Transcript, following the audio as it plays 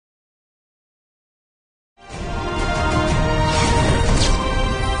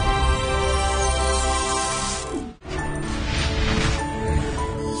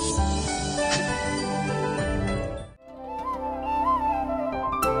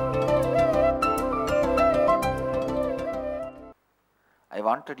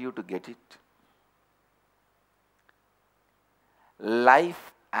wanted you to get it. Life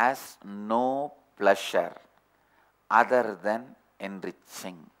has no pleasure other than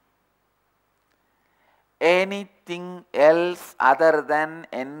enriching. Anything else other than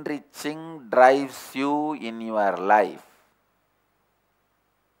enriching drives you in your life.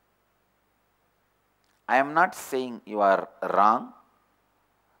 I am not saying you are wrong,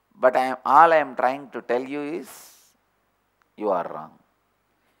 but all I am trying to tell you is you are wrong.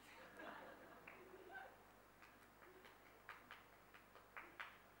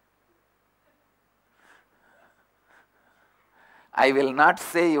 I will not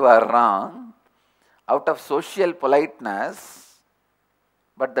say you are wrong out of social politeness,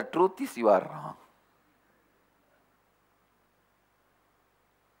 but the truth is you are wrong.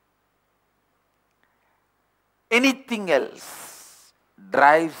 Anything else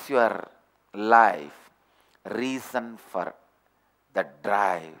drives your life, reason for the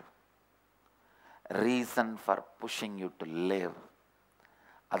drive, reason for pushing you to live,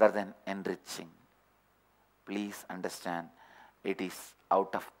 other than enriching. Please understand, it is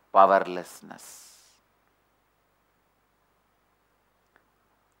out of powerlessness.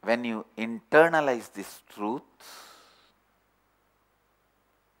 When you internalize this truth,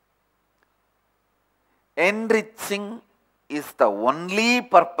 enriching is the only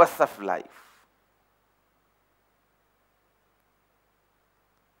purpose of life.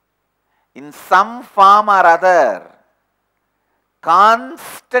 In some form or other,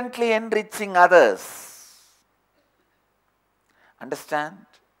 constantly enriching others. Understand?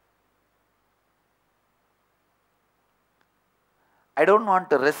 I don't want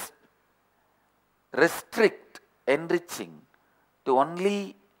to restrict enriching to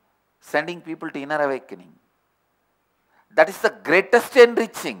only sending people to inner awakening. That is the greatest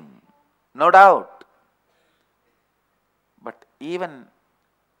enriching, no doubt. But even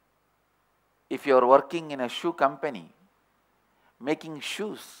if you are working in a shoe company, making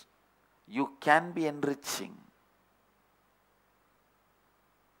shoes, you can be enriching.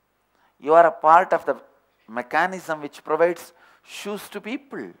 You are a part of the mechanism which provides shoes to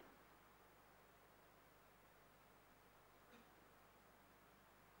people.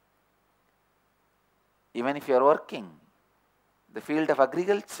 Even if you are working the field of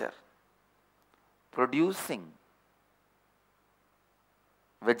agriculture, producing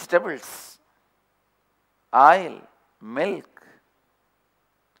vegetables, oil, milk,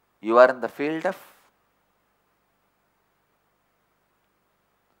 you are in the field of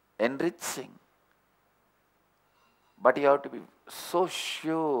enriching. But you have to be so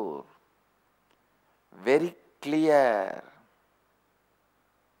sure, very clear.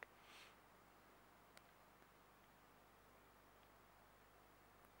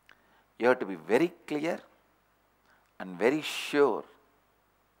 You have to be very clear and very sure.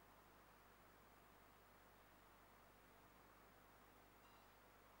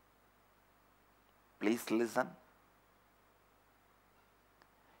 Please listen.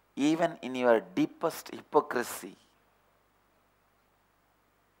 Even in your deepest hypocrisy,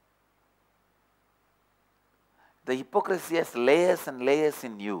 the hypocrisy has layers and layers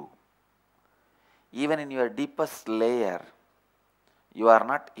in you. Even in your deepest layer, you are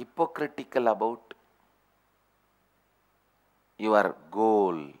not hypocritical about your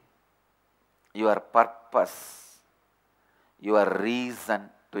goal, your purpose, your reason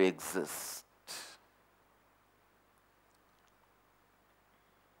to exist.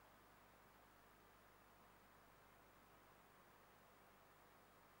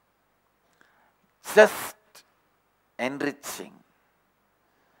 Just enriching.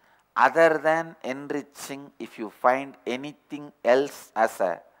 Other than enriching, if you find anything else as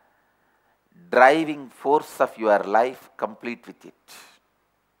a driving force of your life, complete with it.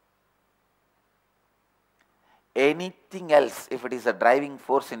 Anything else, if it is a driving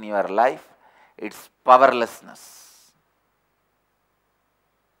force in your life, it's powerlessness.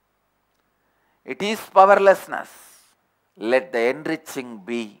 It is powerlessness. Let the enriching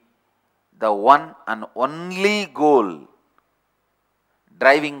be the one and only goal,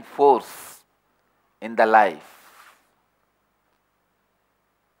 driving force in the life.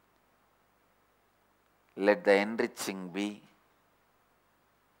 Let the enriching be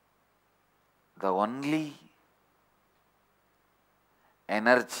the only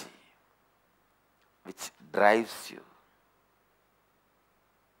energy which drives you,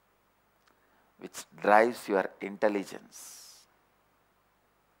 which drives your intelligence,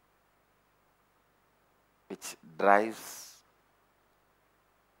 which drives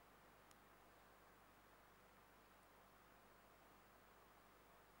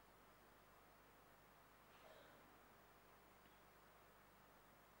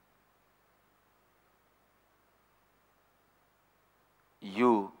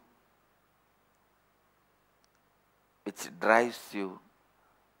you, which drives you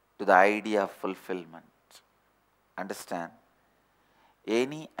to the idea of fulfillment. Understand?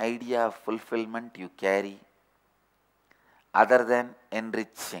 Any idea of fulfillment you carry other than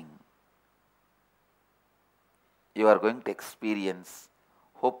enriching, you are going to experience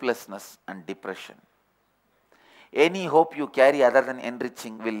hopelessness and depression. Any hope you carry other than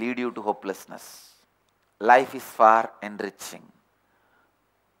enriching will lead you to hopelessness. Life is for enriching.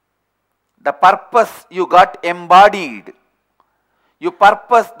 The purpose you got embodied, the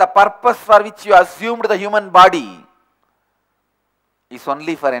purpose for which you assumed the human body is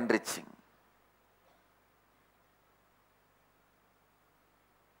only for enriching.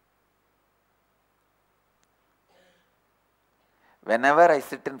 Whenever I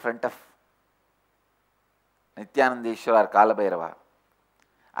sit in front of Nithyananda or Kalabhairava,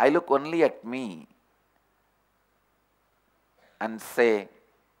 I look only at me and say,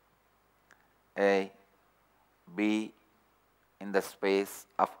 hey, be in the space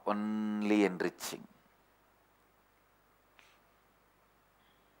of only enriching.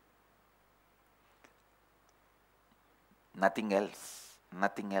 Nothing else,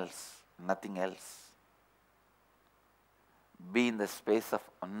 nothing else, nothing else. Be in the space of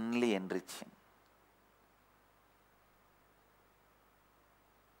only enriching.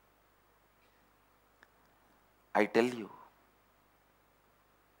 I tell you,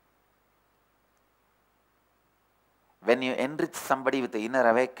 when you enrich somebody with the inner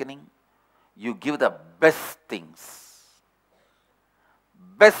awakening, you give the best things.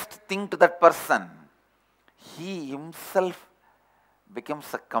 Best thing to that person. He himself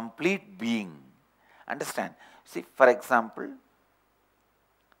becomes a complete being. Understand? See, for example,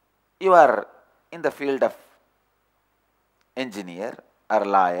 you are in the field of engineer or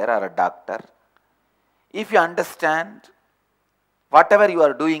lawyer or a doctor. If you understand whatever you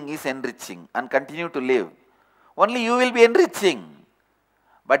are doing is enriching and continue to live, only you will be enriching.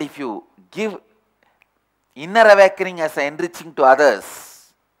 But if you give inner awakening as enriching to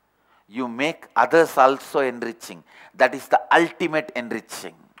others, you make others also enriching. That is the ultimate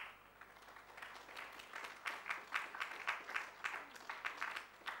enriching.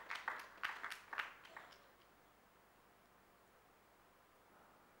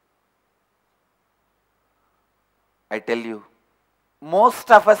 I tell you, most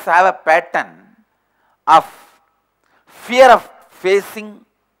of us have a pattern of fear of facing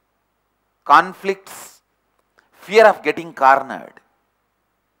conflicts, fear of getting cornered.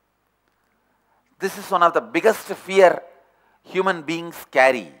 This is one of the biggest fear human beings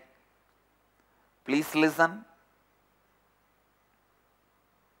carry. Please listen.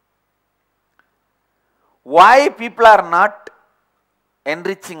 Why people are not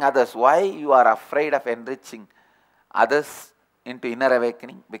enriching others? Why you are afraid of enriching others into inner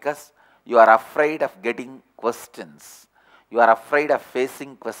awakening? Because you are afraid of getting questions. You are afraid of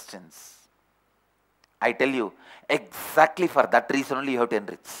facing questions. I tell you, exactly for that reason only you have to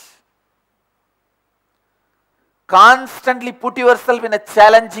enrich. Constantly put yourself in a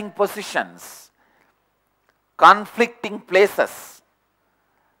challenging positions, conflicting places,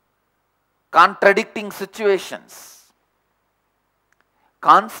 contradicting situations.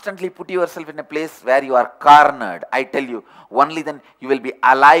 Constantly put yourself in a place where you are cornered. I tell you, only then you will be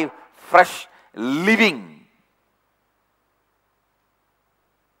alive, fresh, living.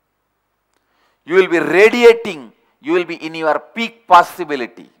 You will be radiating. You will be in your peak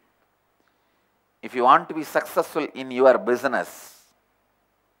possibility. If you want to be successful in your business,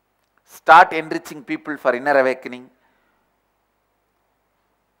 start enriching people for inner awakening.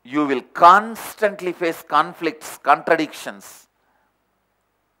 You will constantly face conflicts, contradictions.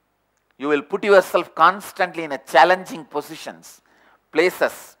 You will put yourself constantly in a challenging positions,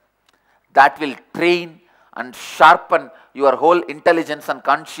 places that will train and sharpen your whole intelligence and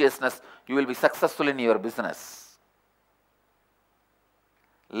consciousness. You will be successful in your business.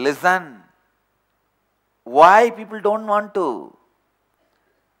 Listen. Why people don't want to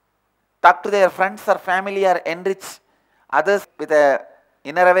talk to their friends or family or enrich others with a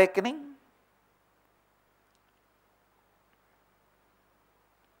inner awakening?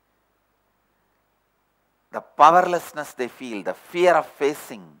 The powerlessness they feel, the fear of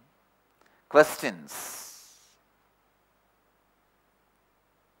facing questions.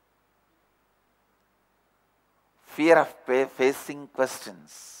 Fear of facing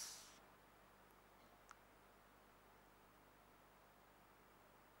questions.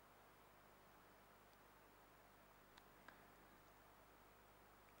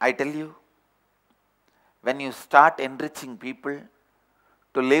 I tell you, when you start enriching people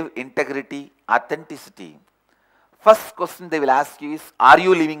to live integrity, authenticity, First question they will ask you is, are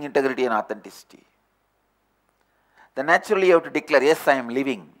you living integrity and authenticity? Then naturally you have to declare, yes, I am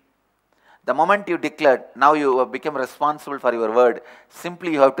living. The moment you declared, now you have become responsible for your word.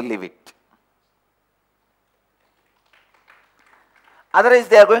 Simply you have to live it. Otherwise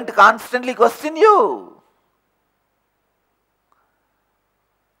they are going to constantly question you.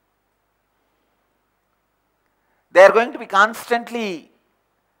 They are going to be constantly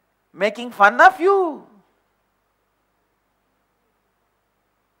making fun of you.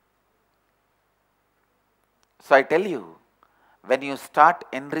 So I tell you, when you start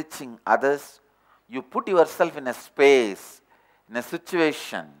enriching others, you put yourself in a space, in a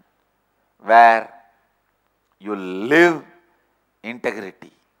situation where you live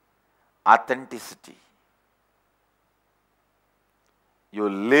integrity, authenticity. You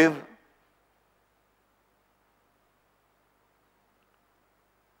live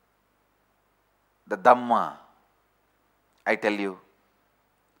the Dhamma. I tell you,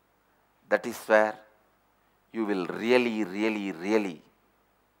 that is where you will really, really, really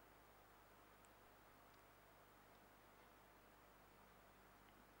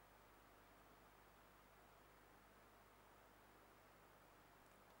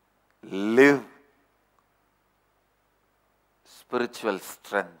live spiritual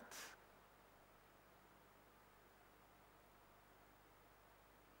strength.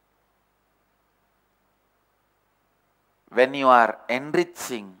 When you are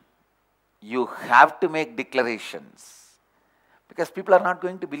enriching, you have to make declarations, because people are not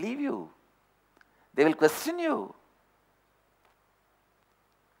going to believe you. They will question you.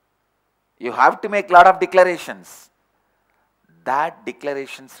 You have to make a lot of declarations. That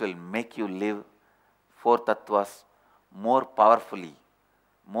declarations will make you live four tattvas more powerfully,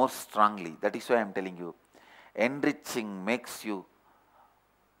 more strongly. That is why I am telling you, enriching makes you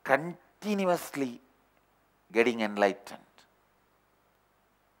continuously getting enlightened.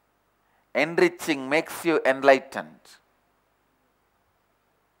 Enriching makes you enlightened.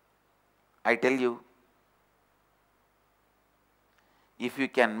 I tell you, if you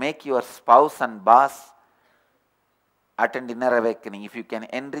can make your spouse and boss attend inner awakening, if you can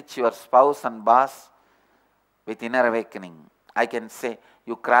enrich your spouse and boss with inner awakening, I can say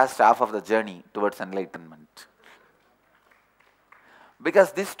you crossed half of the journey towards enlightenment.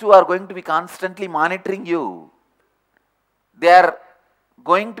 Because these two are going to be constantly monitoring you. They are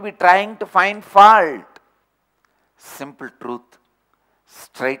going to be trying to find fault. Simple truth,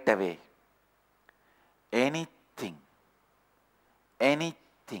 straight away. Anything,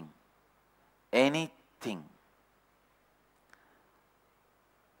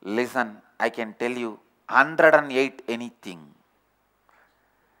 listen, I can tell you 108 anything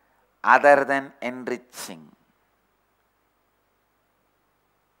other than enriching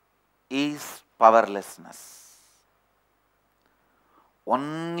is powerlessness.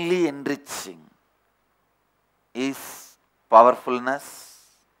 Only enriching is powerfulness.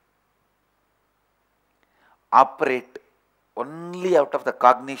 Operate only out of the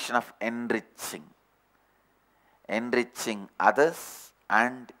cognition of enriching. Enriching others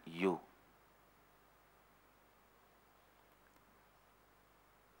and you.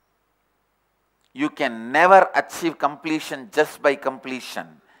 You can never achieve completion just by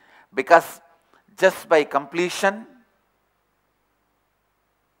completion, because just by completion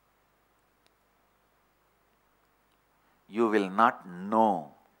you will not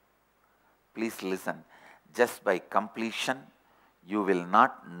know. Please listen. Just by completion you will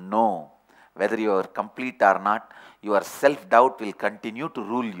not know whether you are complete or not. Your self-doubt will continue to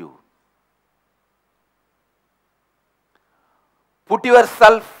rule you. Put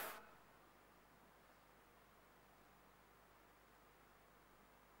yourself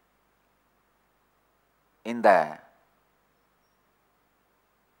in the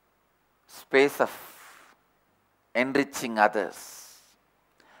space of enriching others.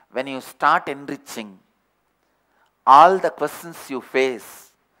 When you start enriching, all the questions you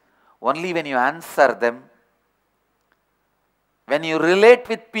face, only when you answer them, when you relate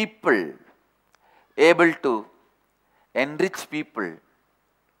with people, able to enrich people,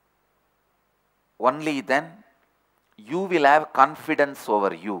 only then you will have confidence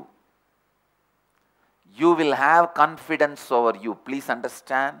over you. You will have confidence over you. Please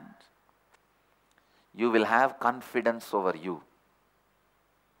understand. You will have confidence over you.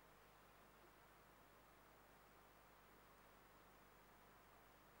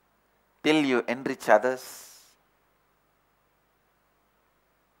 Till you enrich others,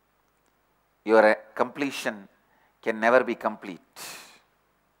 your completion can never be complete.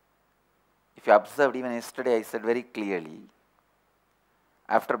 If you observed, even yesterday I said very clearly,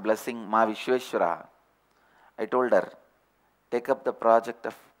 after blessing Ma Vishweshwara, I told her, take up the project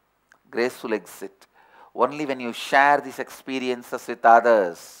of graceful exit. Only when you share these experiences with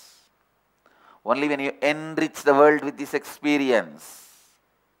others, only when you enrich the world with this experience,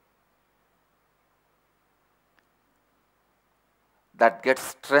 that gets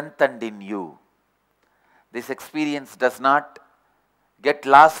strengthened in you. This experience does not get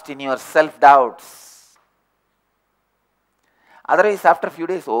lost in your self-doubts. Otherwise, after a few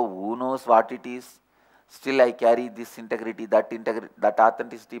days, oh, who knows what it is? Still I carry this integrity, that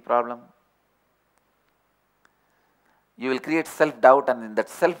authenticity problem. You will create self-doubt, and in that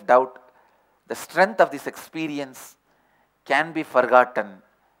self-doubt, the strength of this experience can be forgotten,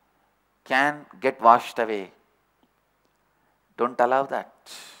 can get washed away. Don't allow that.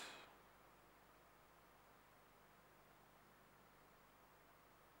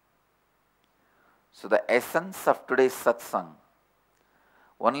 So the essence of today's satsang,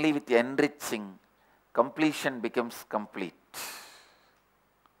 only with enriching, completion becomes complete.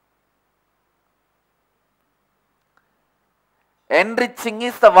 Enriching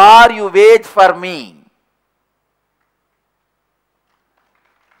is the war you wage for me.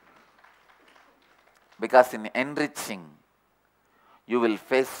 Because in enriching, you will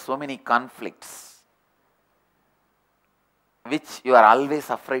face so many conflicts which you are always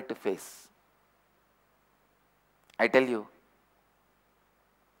afraid to face. I tell you,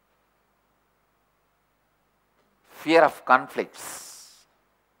 fear of conflicts,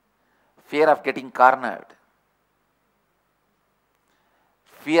 fear of getting cornered,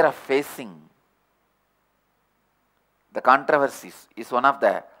 fear of facing the controversies is one of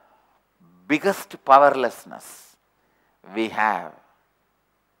the biggest powerlessness we have.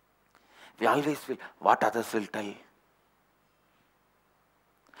 We always feel what others will tell.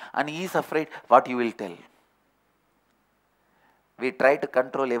 And he is afraid what you will tell. We try to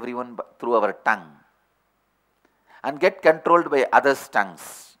control everyone through our tongue and get controlled by others'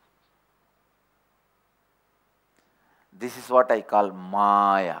 tongues. This is what I call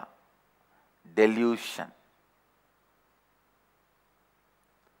Maya, delusion.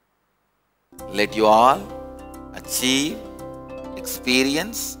 Let you all achieve,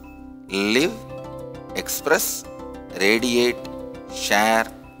 experience, live, express, radiate, share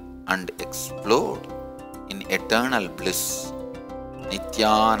and explode in eternal bliss.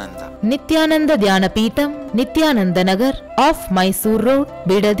 Nithyananda. Nithyananda Dhyanapitham, Nithyananda Nagar, off Mysore Road,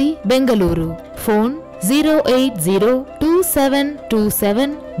 Bidadi, Bengaluru. Phone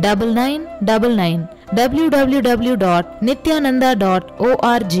 08027279999.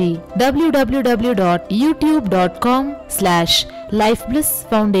 www.nithyananda.org. www.youtube.com/Life Bliss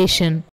Foundation.